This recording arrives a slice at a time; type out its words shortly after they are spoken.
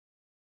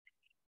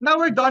Now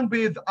we're done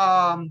with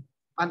an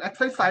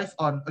exercise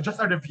on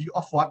just a review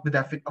of what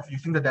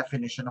using the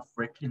definition of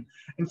work in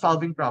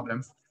solving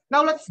problems.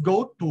 Now let's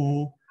go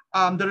to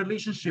the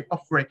relationship of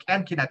work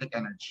and kinetic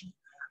energy.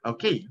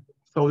 Okay,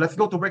 so let's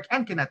go to work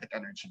and kinetic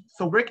energy.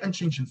 So work and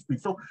change in speed.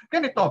 So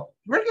ganito,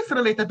 work is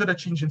related to the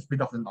change in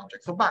speed of an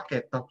object. So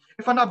bakit?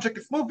 If an object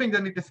is moving,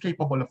 then it is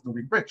capable of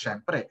doing work,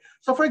 syempre.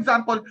 So for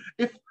example,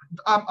 if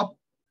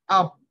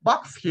a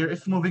box here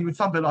is moving with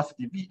some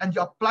velocity v and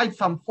you applied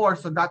some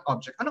force on that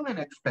object, anong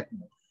ina-expect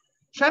mo?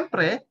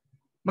 Syempre,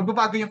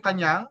 magbabago yung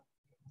kanyang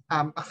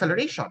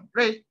acceleration,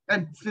 right?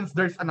 And since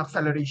there's an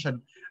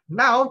acceleration,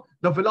 now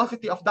the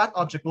velocity of that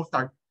object will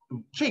start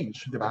to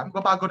change, di ba?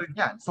 Magbabago rin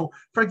yan. So,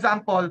 for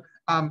example,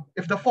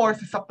 if the force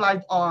is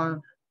applied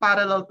on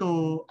parallel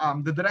to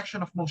the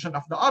direction of motion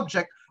of the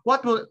object,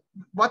 what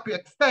we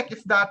expect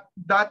is that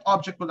that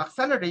object will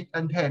accelerate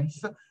and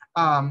hence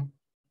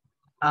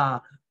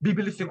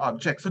bibilis yung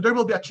object. So there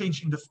will be a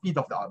change in the speed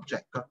of the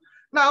object.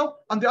 Now,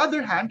 on the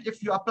other hand,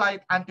 if you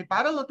apply it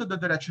anti-parallel to the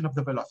direction of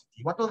the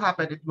velocity, what will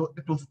happen? It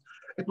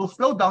will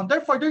slow down.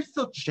 Therefore, there's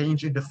still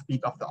change in the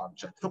speed of the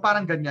object. So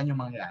parang ganyan yung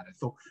mangyayari.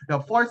 So the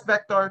force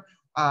vector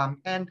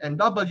N and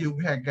W,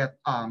 we get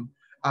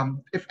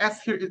if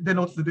S here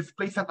denotes the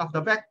displacement of the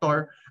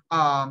vector,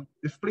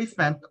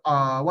 displacement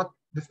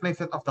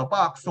of the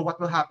box. So what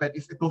will happen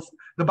is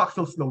the box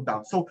will slow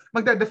down. So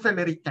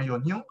magde-decelerate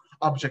ngayon yung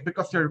object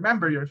because you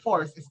remember your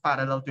force is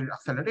parallel to your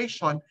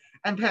acceleration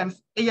and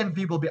hence A and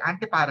V will be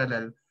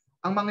anti-parallel.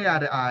 Ang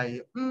mangyayari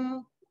ay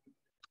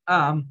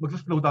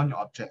mag-slow down yung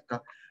object.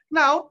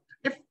 Now,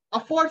 if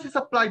a force is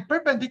applied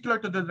perpendicular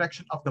to the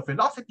direction of the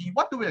velocity,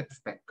 what do we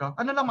expect?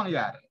 Ano lang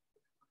mangyayari?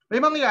 May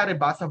mangyayari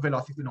ba sa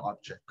velocity ng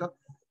object?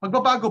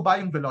 Magbabago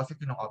ba yung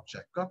velocity ng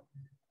object?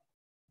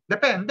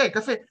 Depende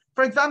kasi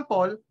for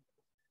example,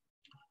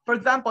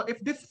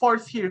 if this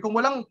force here, kung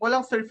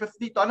walang surface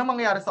dito, ano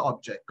mangyayari sa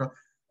object?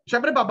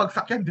 Siyempre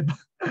babagsak yan, di ba?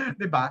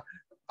 Di ba?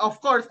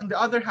 Of course, on the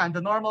other hand,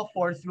 the normal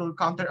force will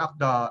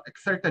counteract the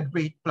exerted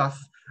weight plus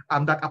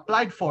that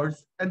applied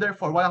force, and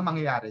therefore walang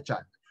mangyayari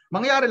dyan.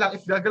 Mangyayari lang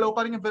is gagalaw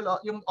pa rin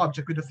yung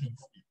object with the same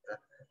speed.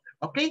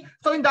 Okay?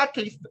 So in that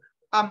case,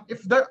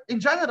 in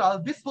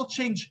general, this will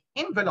change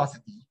in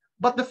velocity,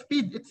 but the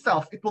speed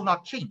itself, it will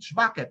not change.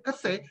 Bakit?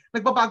 Kasi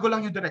nagbabago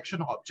lang yung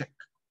direction ng object.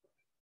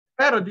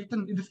 Pero dito,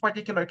 in this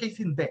particular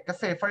case, hindi.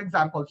 Kasi, for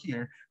example,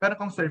 here, meron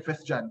kong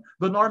surface dyan.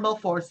 The normal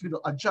force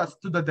will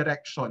adjust to the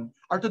direction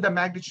or to the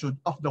magnitude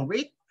of the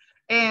weight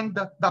and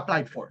the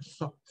applied force.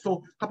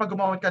 So kapag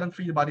gumawa ka ng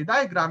free body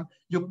diagram,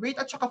 yung weight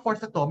at saka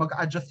force ito,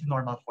 mag-adjust yung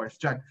normal force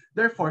dyan.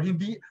 Therefore,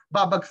 hindi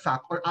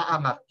babagsak or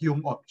aangat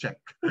yung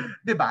object.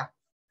 Diba?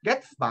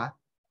 Gets ba?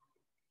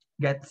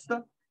 Gets?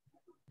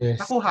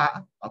 Yes.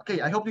 Nakuha? Okay,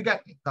 I hope you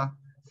get it.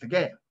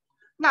 Sige.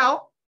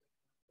 Now,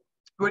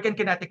 work and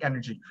kinetic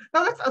energy.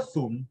 Now let's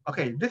assume,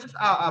 okay, this is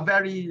a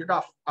very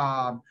rough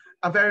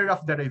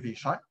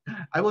derivation.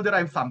 I will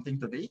derive something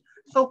today.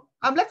 So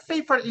let's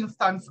say, for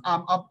instance,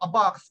 a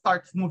box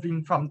starts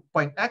moving from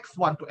point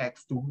x1 to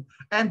x2,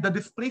 and the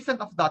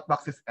displacement of that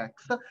box is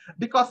x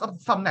because of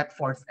some net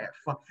force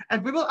F.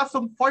 And we will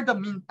assume for the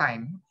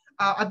meantime,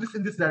 at least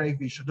in this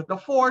derivation, that the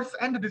force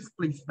and the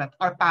displacement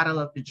are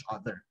parallel to each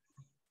other.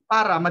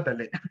 Para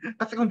madali.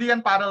 Kasi kung di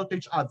yan parallel to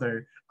each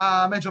other,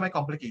 medyo may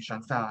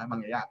complications sa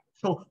mangyayari.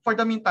 So for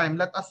the meantime,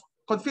 let us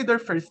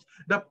consider first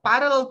the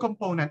parallel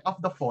component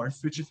of the force,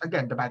 which is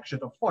again the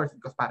magnitude of force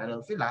because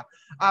parallel sila,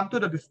 to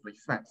the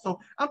displacement. So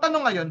ang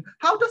tanong ngayon,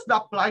 how does the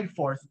applied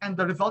force and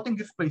the resulting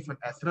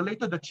displacement S relate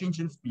to the change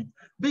in speed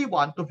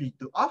V1 to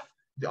V2 of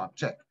the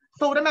object?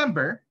 So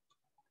remember,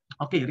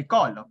 okay,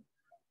 recall.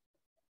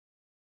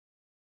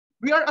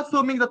 We are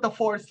assuming that the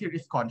force here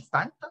is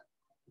constant.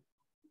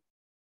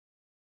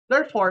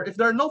 Therefore, if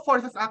there are no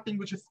forces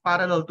acting which is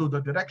parallel to the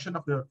direction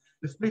of the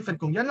displacement,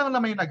 kung yan lang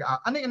naman yung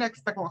ano yung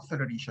ina-expect kong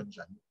acceleration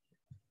dyan?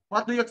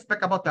 What do you expect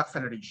about the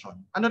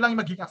acceleration? Ano lang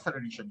yung magiging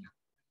acceleration niya?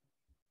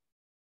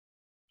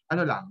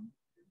 Ano lang?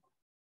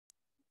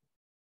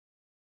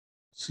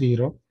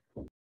 Zero.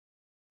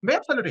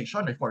 May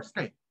acceleration, may force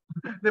kay.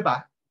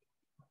 Diba?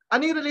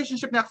 Ano yung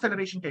relationship ng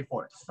acceleration kay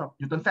force? So,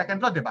 Newton's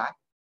second law, diba?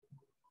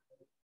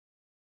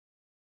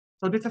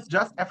 So this is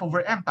just F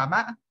over M,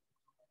 tama?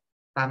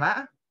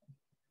 Tama?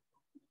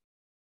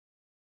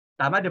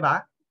 Tama, di ba?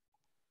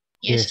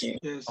 Yes, sir.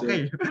 Yes, sir.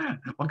 Okay.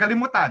 Huwag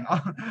kalimutan.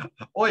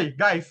 Oy,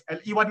 guys,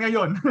 LE1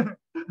 ngayon.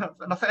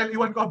 Nasa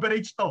LE1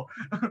 coverage to.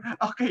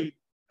 Okay.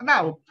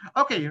 Now,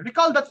 okay,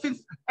 recall that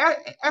since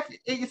F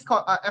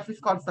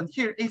is constant,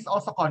 here A is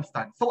also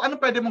constant. So ano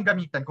pwede mong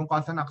gamitin kung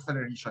constant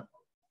acceleration?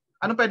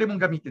 Ano pwede mong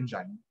gamitin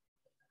dyan?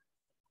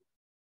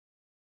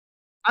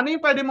 Ano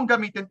yung pwede mong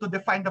gamitin to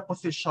define the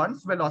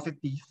positions,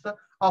 velocities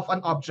of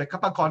an object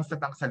kapag constant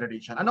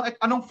acceleration?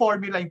 Anong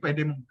formula yung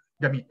pwede mong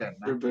gamitin?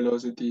 For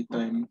velocity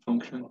time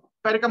function.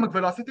 Pwede ka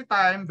mag-velocity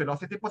time,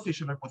 velocity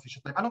position, or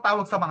position time. Anong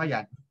tawag sa mga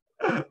yan?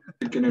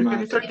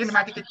 Kinematic.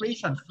 Kinematic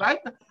equations, right?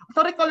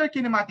 So recall your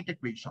kinematic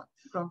equations.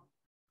 So,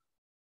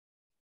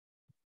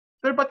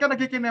 sir, ba't ka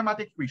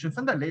nag-kinematic equations?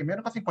 Sandali,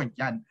 meron kasing point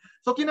yan.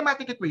 So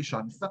kinematic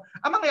equations,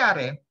 ang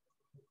mangyayari,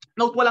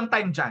 Note, walang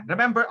time dyan.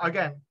 Remember,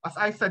 again, as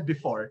I said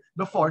before,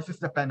 the force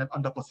is dependent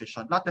on the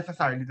position, not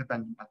necessarily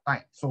dependent on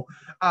time. So,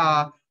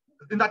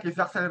 in that case,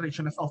 the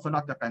acceleration is also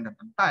not dependent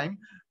on time.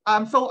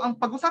 So, ang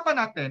pag-usapan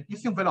natin is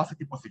yung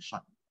velocity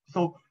position.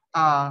 So,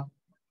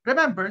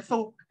 remember,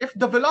 so if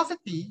the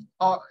velocity,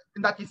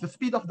 in that case, the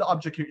speed of the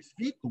object here is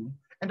v2,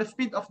 and the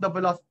speed of the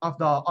velocity of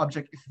the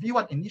object is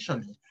v1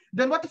 initially,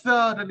 then what is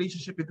the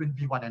relationship between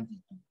v1 and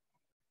v2?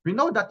 We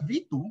know that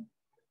v2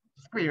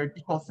 squared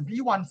equals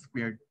v1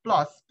 squared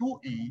plus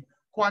 2a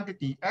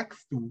quantity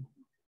x2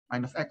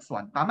 minus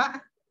x1.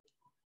 Tama?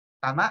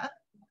 Tama?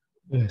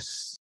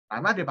 Yes.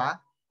 Tama, di ba?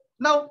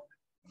 Now,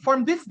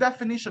 from this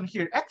definition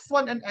here,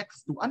 x1 and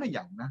x2, ano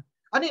yan?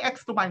 Ano yung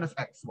x2 minus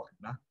x1?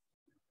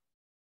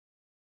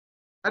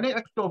 Ano yung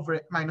x2 over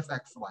minus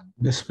x1?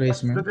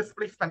 Displacement. That's the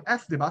displacement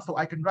s, di ba? So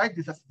I can write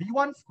this as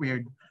v1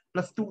 squared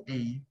plus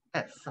 2a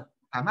s.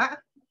 Tama?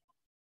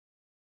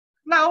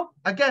 Now,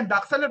 again, the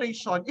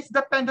acceleration is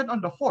dependent on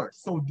the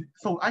force.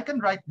 So I can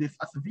write this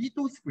as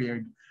v2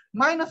 squared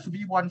minus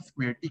v1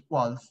 squared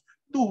equals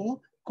 2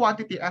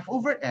 quantity f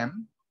over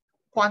m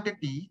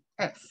quantity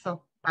s.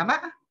 So, tama?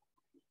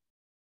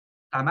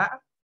 Tama?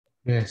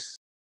 Yes.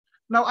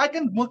 Now, I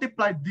can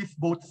multiply these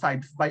both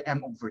sides by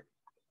m over 2.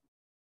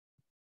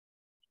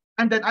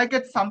 And then I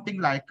get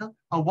something like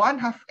a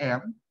 1/2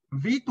 m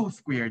v2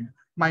 squared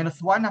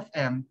minus 1/2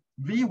 m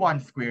v1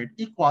 squared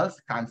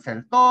equals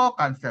cancel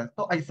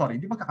to. Ay, sorry,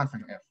 hindi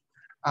magka-cancel yung f.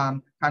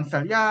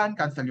 Cancel yan,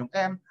 cancel yung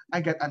m. I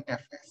get an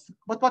fs.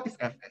 But what is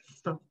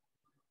fs?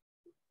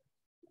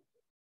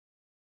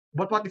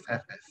 But what is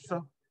fs?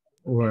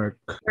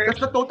 Work. That's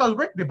the total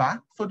work, di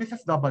ba? So this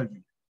is w.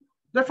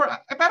 Therefore,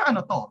 pero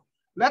ano to?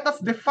 Let us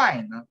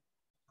define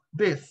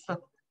this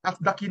as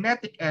the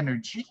kinetic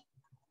energy.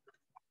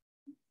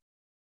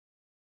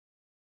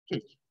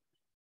 Okay.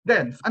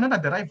 Then, ano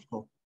na-derive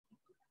ko?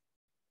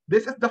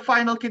 This is the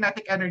final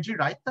kinetic energy,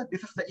 right?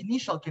 This is the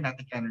initial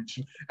kinetic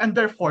energy. And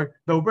therefore,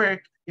 the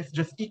work is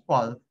just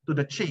equal to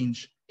the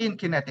change in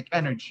kinetic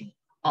energy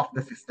of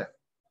the system.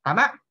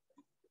 Tama?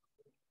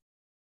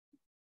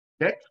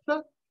 Next.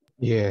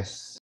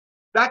 Yes.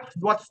 That's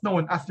what's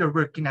known as your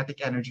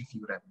work-kinetic energy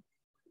theorem.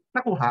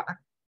 Nakuha?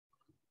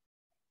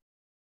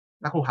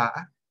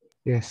 Nakuha?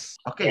 Yes.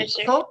 Okay, Yes,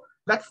 sir. so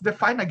let's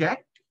define again.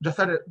 Just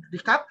a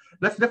recap,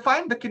 let's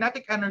define the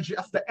kinetic energy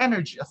as the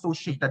energy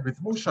associated with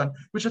motion,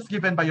 which is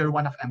given by your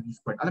 1/2 mv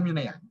squared. Alam niyo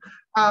na yan.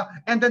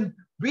 And then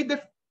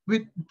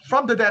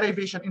from the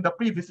derivation in the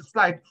previous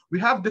slide, we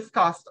have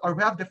discussed or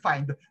we have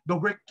defined the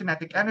work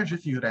kinetic energy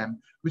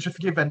theorem, which is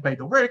given by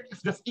the work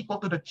is just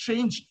equal to the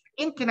change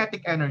in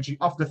kinetic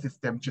energy of the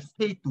system, which is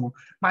K2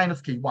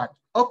 minus K1.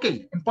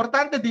 Okay,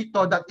 importante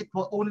dito that it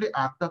will only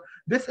act.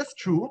 This is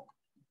true,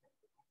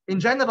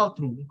 in general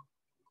true.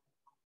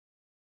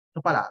 So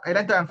pala, I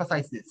like to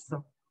emphasize this.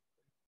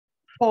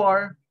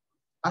 For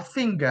a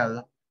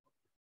single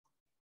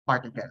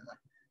particle.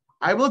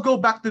 I will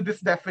go back to this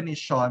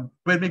definition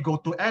when we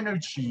go to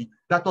energy.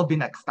 That will be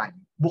next time.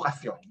 Bukas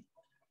yun.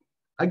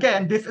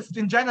 Again, this is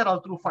in general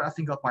true for a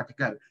single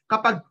particle.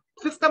 Kapag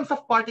systems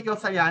of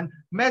particles ayan,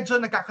 medyo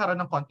nagkakaroon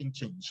ng konting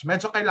change.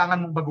 Medyo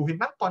kailangan mong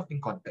baguhin ng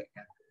konting-konti.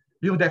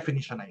 Yung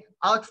definition na yun.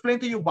 I'll explain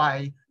to you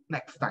why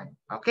next time.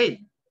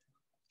 Okay.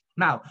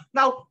 Now,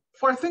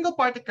 for a single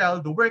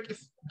particle, the work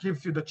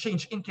gives you the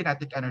change in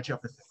kinetic energy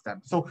of the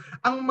system. So,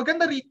 ang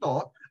maganda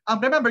rito,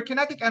 remember,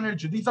 kinetic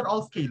energy, these are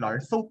all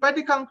scalars. So,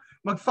 pwede kang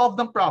mag-solve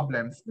ng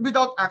problems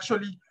without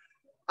actually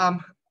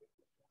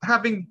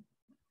having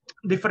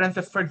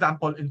differences, for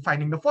example, in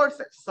finding the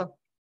forces. So,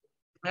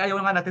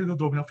 ayaw nga natin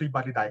dudrawing ng free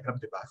body diagram,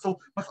 di ba? So,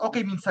 mas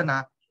okay minsan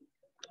na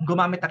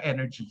gumamit ng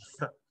energies.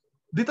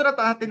 Dito na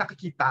natin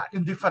nakikita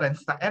yung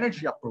difference ng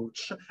energy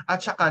approach at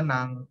saka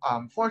ng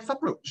force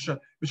approach,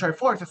 which are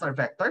forces are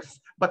vectors,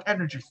 but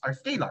energies are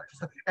scalars.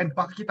 And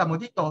makikita mo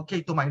dito,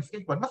 K2 minus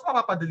K1, mas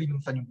mapapadali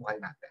minsan yung buhay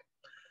natin.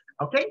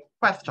 Okay?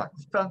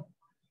 Questions?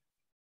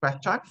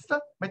 Questions?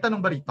 May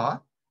tanong ba rito?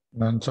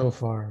 None so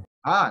far.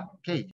 Okay.